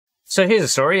So here's a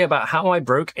story about how I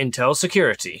broke Intel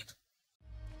security.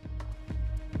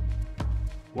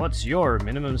 What's your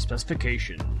minimum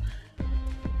specification?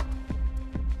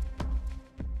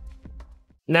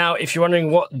 Now, if you're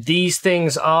wondering what these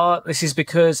things are, this is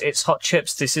because it's Hot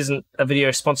Chips. This isn't a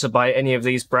video sponsored by any of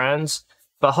these brands,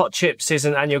 but Hot Chips is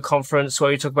an annual conference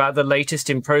where we talk about the latest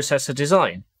in processor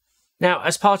design. Now,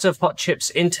 as part of Hot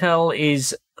Chips, Intel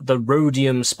is the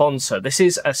Rhodium sponsor. This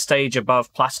is a stage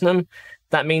above Platinum.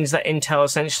 That means that Intel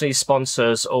essentially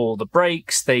sponsors all the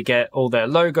breaks. They get all their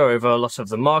logo over a lot of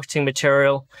the marketing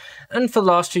material. And for the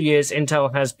last 2 years,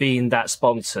 Intel has been that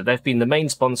sponsor. They've been the main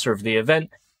sponsor of the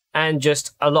event, and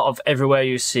just a lot of everywhere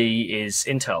you see is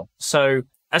Intel. So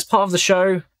as part of the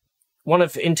show, one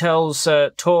of Intel's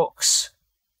talks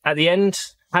at the end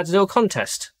had a little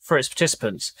contest for its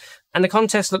participants. And the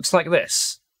contest looks like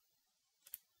this.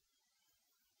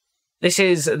 This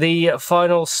is the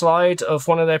final slide of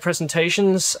one of their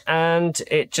presentations, and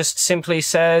it just simply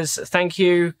says, thank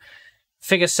you,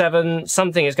 figure 7,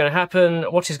 something is going to happen,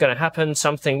 what is going to happen,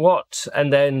 something what,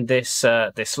 and then this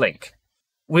this link.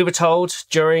 We were told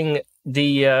during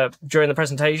the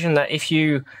presentation that if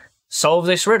you solve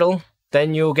this riddle,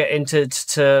 then you'll get entered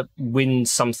to win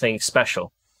something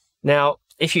special. Now,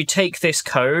 if you take this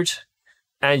code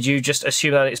and you just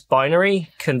assume that it's binary,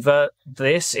 convert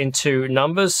this into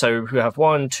numbers. So we have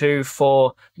 1, 2,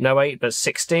 4, no 8, but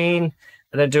 16, and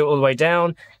then do it all the way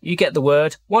down. You get the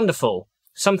word wonderful,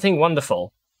 something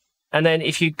wonderful. And then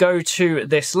if you go to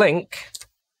this link,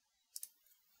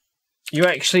 you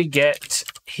actually get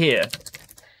here,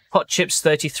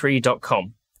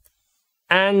 hotchips33.com.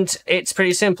 And it's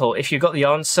pretty simple. If you've got the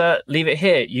answer, leave it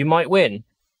here. You might win.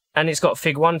 And it's got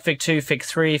Fig 1, Fig 2, Fig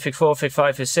 3, Fig 4, Fig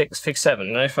 5, Fig 6, Fig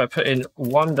 7. Now, if I put in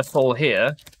wonderful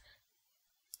here,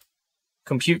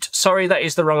 compute. Sorry, that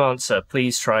is the wrong answer.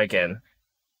 Please try again.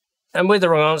 And with the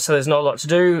wrong answer, there's not a lot to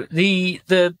do.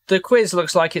 The quiz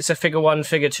looks like it's a Figure 1,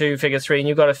 Figure 2, Figure 3, and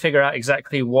you've got to figure out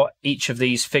exactly what each of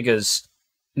these figures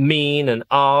mean and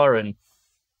are.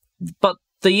 But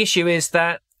the issue is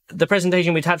that the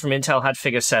presentation we'd had from Intel had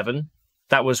Figure 7.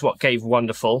 That was what gave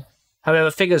wonderful.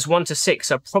 However, figures 1 to 6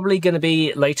 are probably going to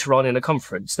be later on in the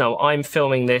conference. Now, I'm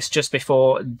filming this just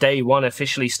before day 1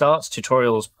 officially starts,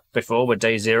 tutorials before with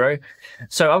day 0.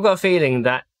 So I've got a feeling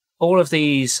that all of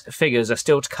these figures are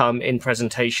still to come in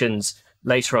presentations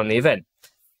later on in the event.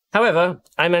 However,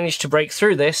 I managed to break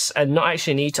through this and not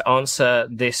actually need to answer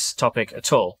this topic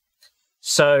at all.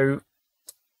 So,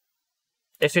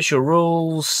 official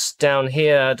rules down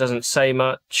here doesn't say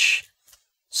much.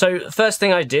 So, the first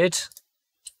thing I did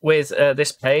with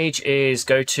this page is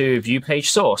go to view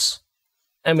page source,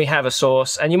 and we have a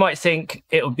source, and you might think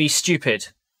it would be stupid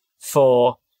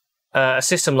for a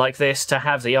system like this to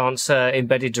have the answer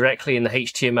embedded directly in the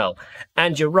HTML,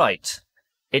 and you're right,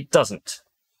 it doesn't.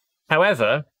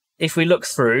 However, if we look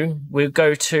through, we'll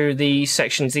go to the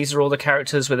sections. These are all the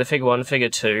characters with a Figure 1, Figure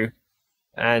 2,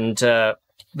 and the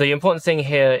important thing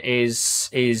here is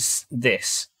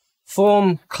this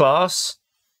form class.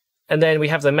 And then we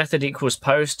have the method equals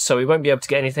post, so we won't be able to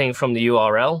get anything from the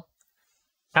URL.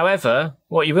 However,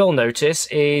 what you will notice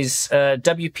is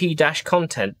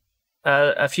WP-content,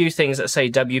 a few things that say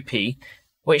WP,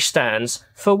 which stands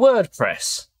for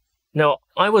WordPress. Now,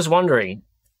 I was wondering,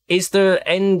 is the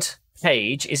end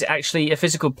page, is it actually a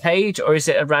physical page, or is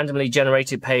it a randomly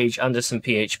generated page under some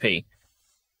PHP?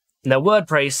 Now,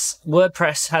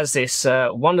 WordPress has this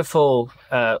wonderful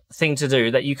thing to do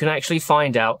that you can actually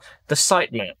find out the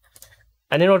sitemap.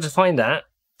 And in order to find that,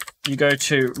 you go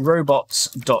to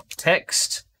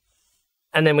robots.txt,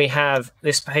 and then we have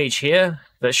this page here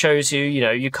that shows you,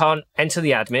 you can't enter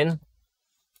the admin.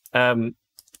 And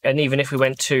even if we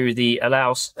went to the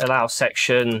allow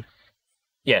section,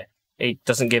 yeah, it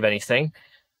doesn't give anything.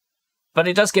 But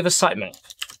it does give a sitemap.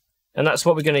 And that's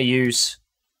what we're going to use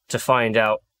to find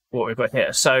out what we've got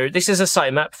here. So this is a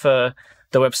sitemap for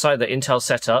the website that Intel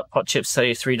set up,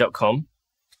 hotchips33.com.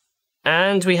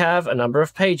 And we have a number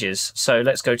of pages. So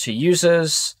let's go to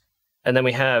users, and then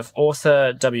we have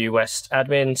author, W West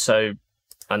admin. So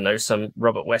I know some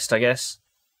Robert West, I guess.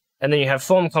 And then you have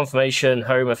form confirmation,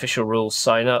 home, official rules,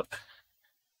 sign up.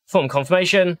 Form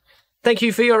confirmation. Thank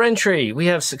you for your entry. We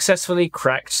have successfully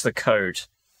cracked the code.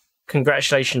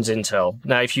 Congratulations, Intel.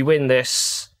 Now, if you win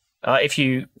this, if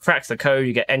you crack the code,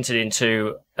 you get entered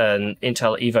into an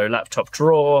Intel Evo laptop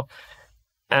drawer.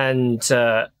 And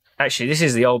actually, this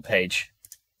is the old page.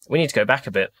 We need to go back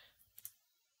a bit.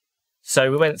 So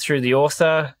we went through the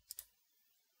author,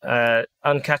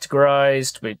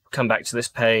 uncategorized. We come back to this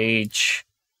page.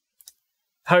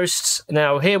 Posts.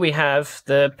 Now here we have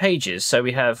the pages. So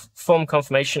we have form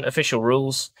confirmation, official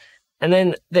rules, And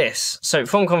then this. So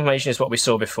form confirmation is what we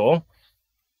saw before.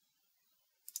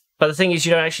 But the thing is,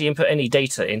 you don't actually input any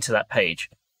data into that page.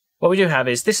 What we do have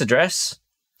is this address.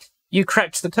 You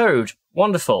cracked the code.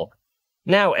 Wonderful.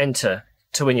 Now enter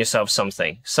to win yourself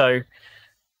something. So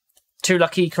 2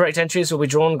 lucky correct entries will be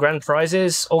drawn grand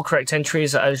prizes. All correct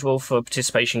entries are eligible for a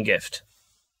participation gift.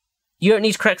 You don't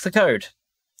need to crack the code.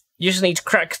 You just need to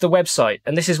crack the website.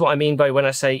 And this is what I mean by when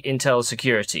I say Intel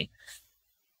security.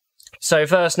 So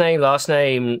first name, last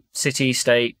name, city,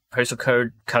 state, postal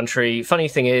code, country. Funny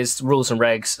thing is, rules and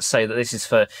regs say that this is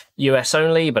for US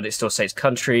only, but it still says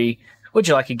country. Would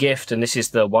you like a gift? And this is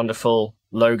the wonderful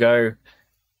logo.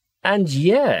 And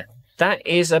yeah, that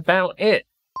is about it.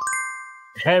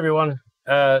 Hey everyone,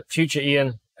 future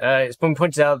Ian. It's been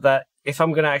pointed out that if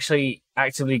I'm going to actually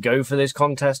actively go for this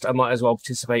contest, I might as well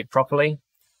participate properly.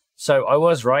 So I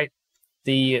was right.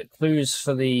 The clues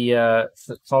for the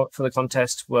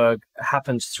contest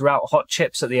happened throughout Hot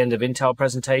Chips at the end of Intel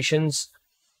presentations,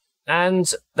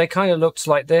 and they kind of looked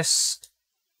like this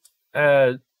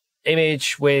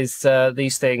image with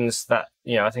these things that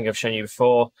I think I've shown you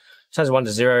before. Tons of 1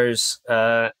 to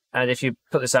 0s, and if you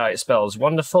put this out, it spells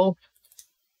wonderful.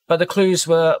 But the clues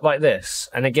were like this,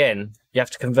 and again, you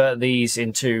have to convert these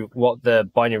into what the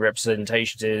binary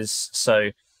representation is.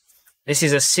 So this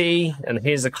is a C, and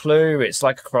here's a clue. It's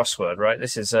like a crossword, right?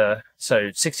 This is a so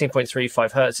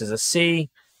 16.35 hertz is a C.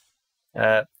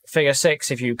 Figure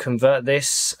 6. If you convert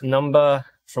this number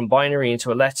from binary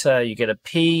into a letter, you get a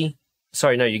P.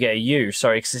 Sorry, no, you get a U.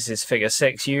 Sorry, because this is figure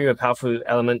 6. U, a powerful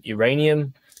element,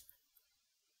 uranium.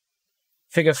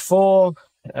 Figure 4.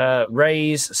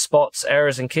 Rays, spots,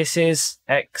 errors, and kisses,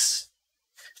 X.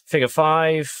 Figure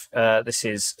 5, this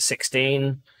is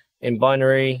 16 in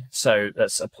binary, so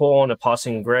that's a pawn, a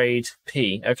passing grade,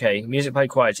 P. Okay, music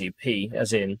played quietly, P,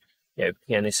 as in,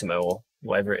 pianissimo or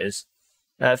whatever it is.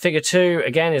 Figure 2,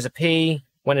 again, is a P.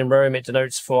 When in Rome, it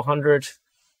denotes 400.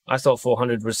 I thought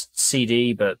 400 was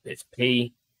CD, but it's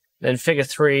P. Then figure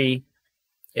 3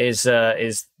 is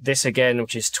this again,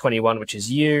 which is 21, which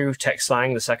is U, text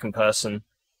slang, the second person.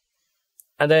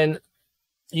 And then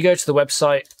you go to the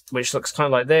website, which looks kind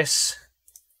of like this,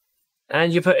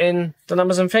 and you put in the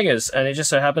numbers and figures, and it just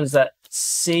so happens that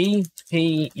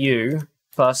CPU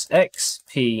plus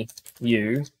XPU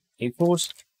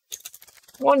equals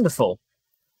wonderful.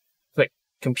 Click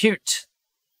compute,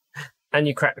 and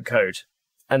you crack the code.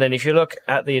 And then if you look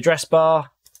at the address bar,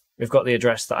 we've got the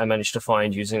address that I managed to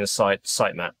find using the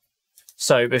sitemap.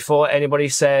 So before anybody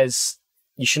says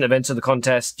you shouldn't have entered the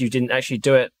contest, you didn't actually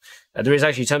do it, there is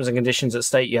actually terms and conditions that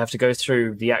state you have to go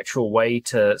through the actual way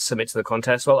to submit to the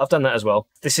contest. Well, I've done that as well.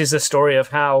 This is the story of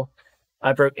how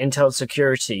I broke Intel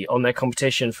security on their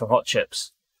competition for Hot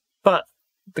Chips. But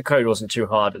the code wasn't too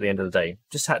hard at the end of the day.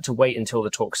 Just had to wait until the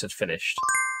talks had finished.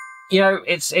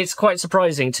 It's quite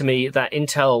surprising to me that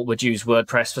Intel would use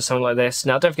WordPress for something like this.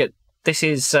 Now, don't forget, this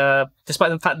is, despite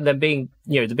the fact that them being,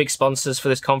 the big sponsors for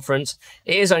this conference,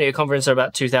 it is only a conference of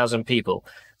about 2,000 people.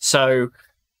 So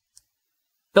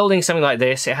building something like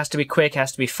this, it has to be quick, it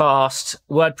has to be fast.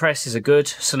 WordPress is a good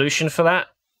solution for that.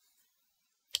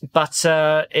 But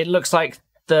it looks like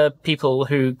the people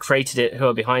who created it, who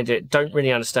are behind it, don't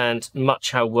really understand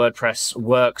much how WordPress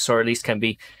works, or at least can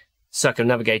be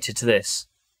circumnavigated to this.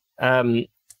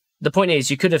 The point is,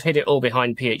 you could have hid it all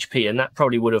behind PHP, and that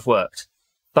probably would have worked.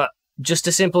 But just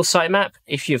a simple sitemap,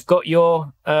 if you've got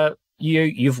your,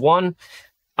 you've won,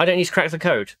 I don't need to crack the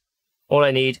code. All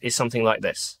I need is something like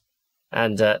this.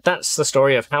 And that's the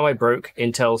story of how I broke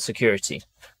Intel security.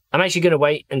 I'm actually going to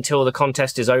wait until the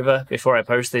contest is over before I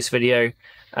post this video.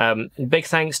 Big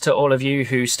thanks to all of you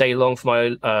who stay along for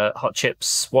my Hot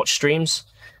Chips watch streams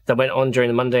that went on during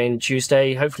the Monday and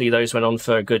Tuesday. Hopefully those went on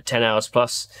for a good 10 hours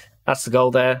plus. That's the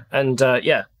goal there. And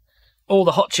yeah, all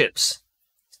the Hot Chips.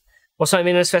 What's my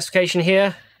minimum specification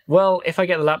here? Well, if I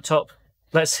get the laptop,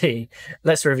 let's see.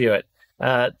 Let's review it.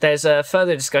 There's a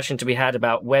further discussion to be had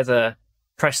about whether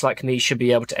press like me should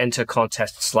be able to enter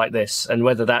contests like this, and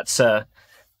whether that's a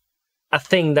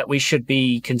thing that we should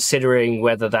be considering,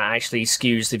 whether that actually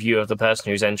skews the view of the person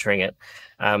who's entering it.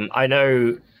 I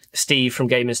know Steve from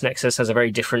Gamers Nexus has a very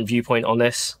different viewpoint on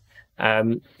this.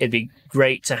 It'd be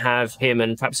great to have him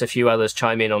and perhaps a few others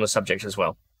chime in on the subject as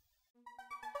well.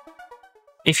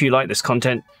 If you like this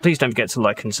content, please don't forget to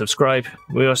like and subscribe.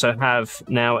 We also have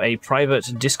now a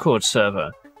private Discord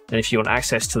server, and if you want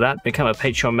access to that, become a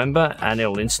Patreon member and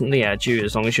it'll instantly add you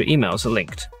as long as your emails are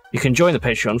linked. You can join the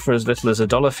Patreon for as little as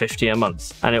 $1.50 a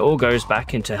month, and it all goes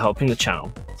back into helping the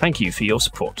channel. Thank you for your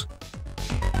support.